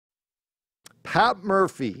Pat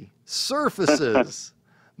Murphy surfaces,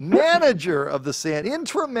 manager of the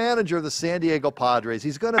interim manager of the San Diego Padres.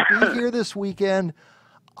 He's going to be here this weekend.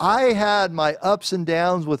 I had my ups and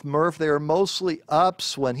downs with Murph. They were mostly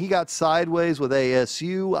ups. When he got sideways with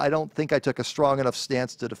ASU, I don't think I took a strong enough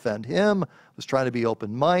stance to defend him. I was trying to be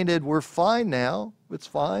open-minded. We're fine now. It's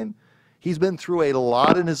fine. He's been through a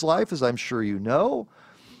lot in his life, as I'm sure you know.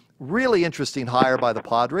 Really interesting hire by the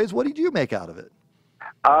Padres. What did you make out of it?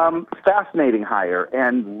 Fascinating hire,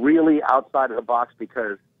 and really outside of the box,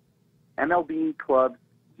 because MLB clubs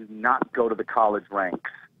do not go to the college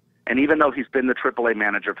ranks. And even though he's been the AAA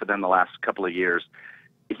manager for them the last couple of years,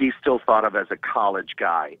 he's still thought of as a college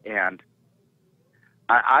guy. And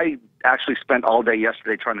I actually spent all day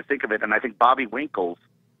yesterday trying to think of it, and I think Bobby Winkles,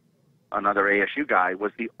 another ASU guy,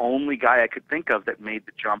 was the only guy I could think of that made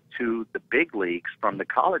the jump to the big leagues from the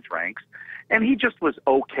college ranks. And he just was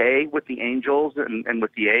okay with the Angels and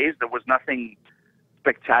with the A's. There was nothing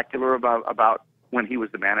spectacular about when he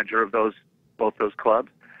was the manager of both those clubs.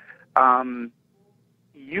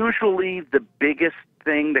 Usually the biggest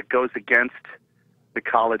thing that goes against the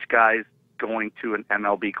college guys going to an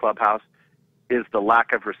MLB clubhouse is the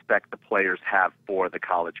lack of respect the players have for the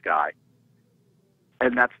college guy.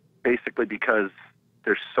 And that's basically because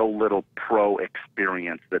there's so little pro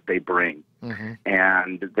experience that they bring. Mm-hmm.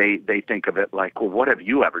 And they think of it like, well, what have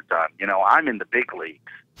you ever done? You know, I'm in the big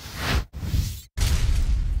leagues.